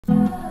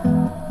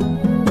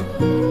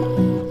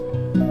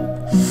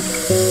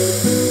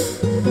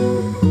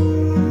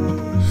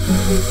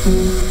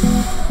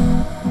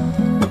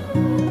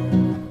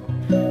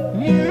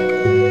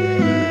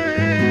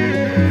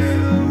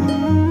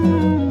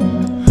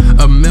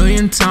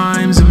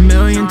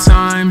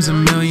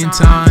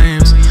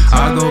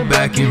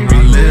back and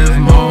relive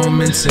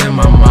moments in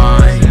my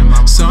mind.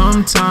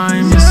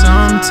 Sometimes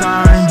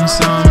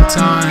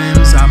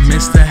I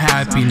miss the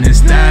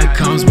happiness that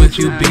comes with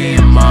you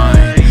being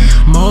mine.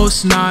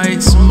 Most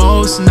nights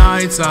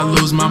I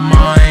lose my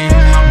mind.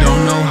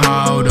 Don't know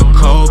how to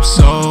cope,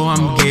 so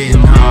I'm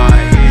getting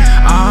high.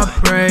 I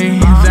pray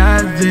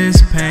that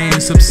this pain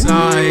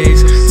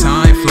subsides.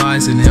 Time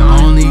flies and it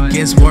only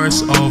gets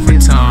worse over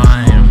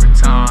time.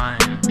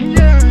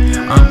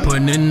 I'm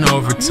putting in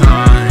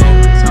overtime.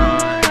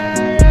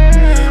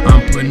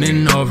 I'm putting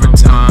in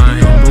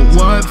overtime. But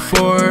what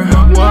for?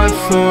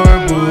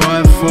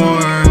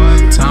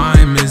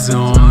 Time is the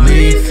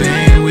only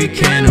thing we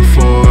can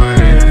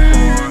afford,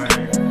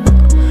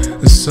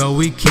 so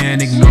we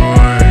can't ignore.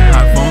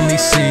 I've only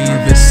seen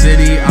the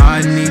city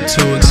I need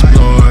to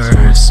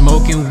explore.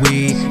 Smoking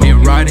weed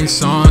and writing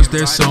songs,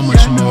 there's so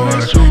much more.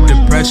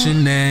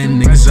 Depression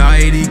and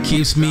anxiety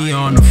keeps me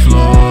on the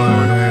floor.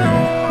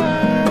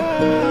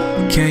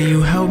 Can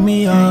you help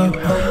me up,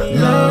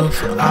 love?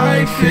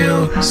 I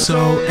feel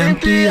so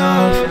empty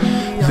of.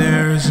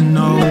 There's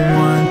no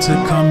one to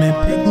come and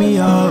pick me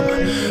up.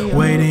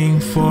 Waiting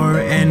for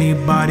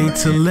anybody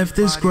to lift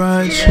this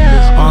grudge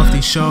off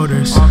these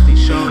shoulders.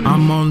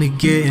 I'm only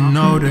getting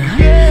older,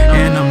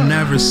 and I'm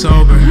never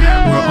sober.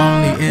 We're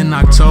only in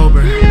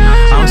October.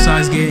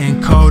 Outside's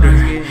getting colder,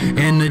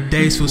 and the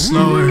days feel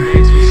slower.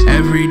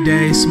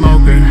 Everyday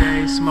smoker.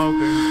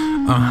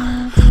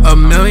 A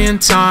million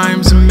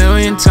times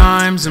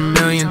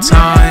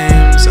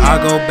I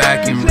go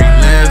back and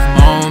relive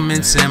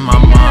moments in my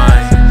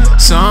mind.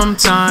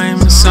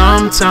 Sometimes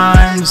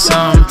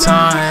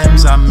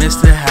I miss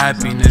the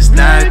happiness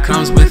that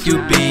comes with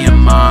you being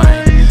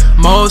mine.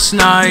 Most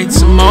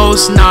nights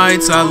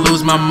I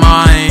lose my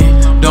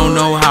mind. Don't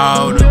know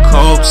how to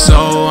cope,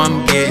 so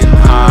I'm getting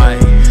high.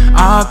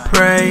 I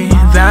pray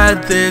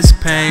that this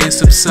pain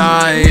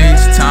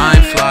subsides.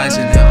 Time flies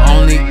and it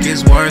only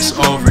gets worse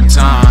over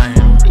time.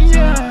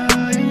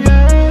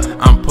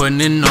 I'm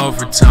putting in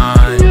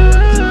overtime.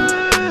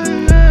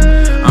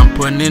 I'm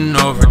putting in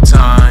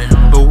overtime.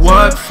 But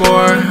what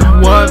for?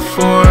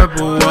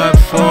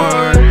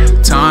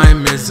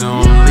 Time is the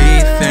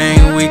only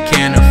thing we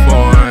can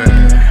afford.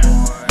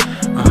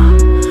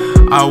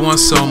 I want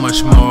so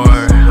much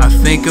more. I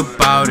think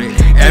about it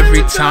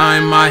every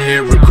time I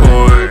hit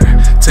record.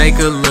 Take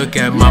a look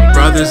at my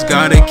brothers,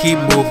 gotta keep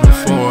moving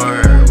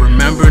forward.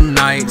 Remember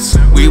nights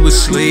we was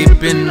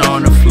sleeping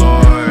on the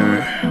floor.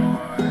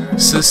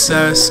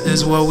 Success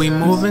is what we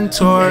moving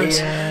towards,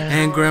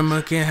 and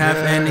grandma can have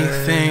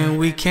anything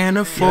we can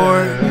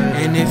afford.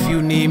 And if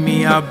you need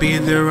me, I'll be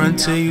there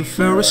until you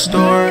feel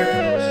restored.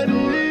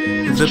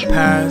 The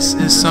past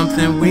is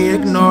something we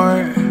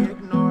ignore,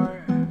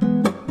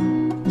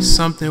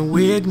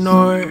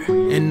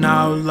 and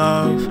now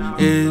love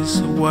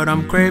is what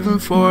I'm craving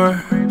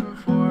for.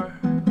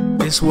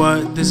 It's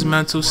what this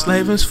mental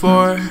slaving's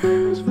for.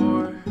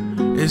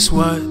 It's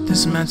what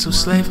this mental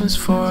slaving's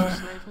for.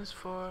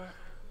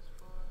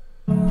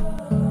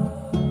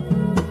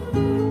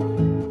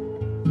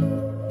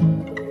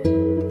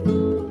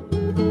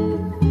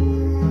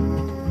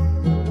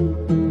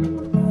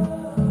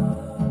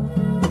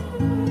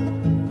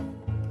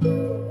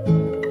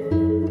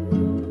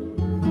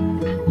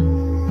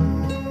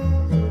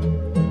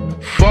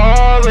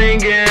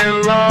 Falling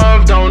in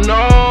love, don't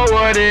know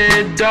what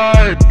it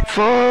does.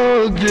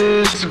 For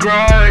this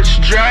grudge,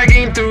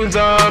 dragging through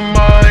the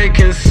mud.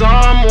 Can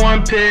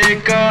someone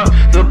pick up?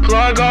 The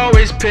plug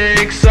always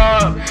picks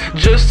up.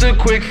 Just a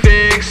quick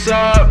fix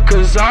up,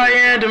 cause I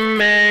had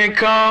them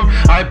income.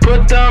 I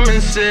put them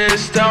in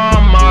system.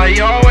 I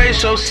always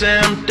show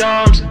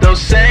symptoms. They'll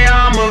say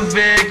I'm a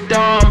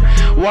victim.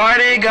 Why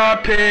they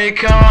got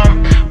pick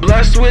 'em?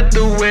 Blessed with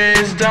the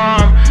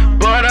wisdom,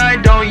 but I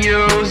don't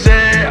use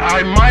it.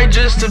 I might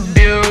just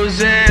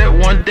abuse it.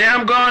 One day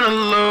I'm gonna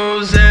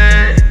lose it.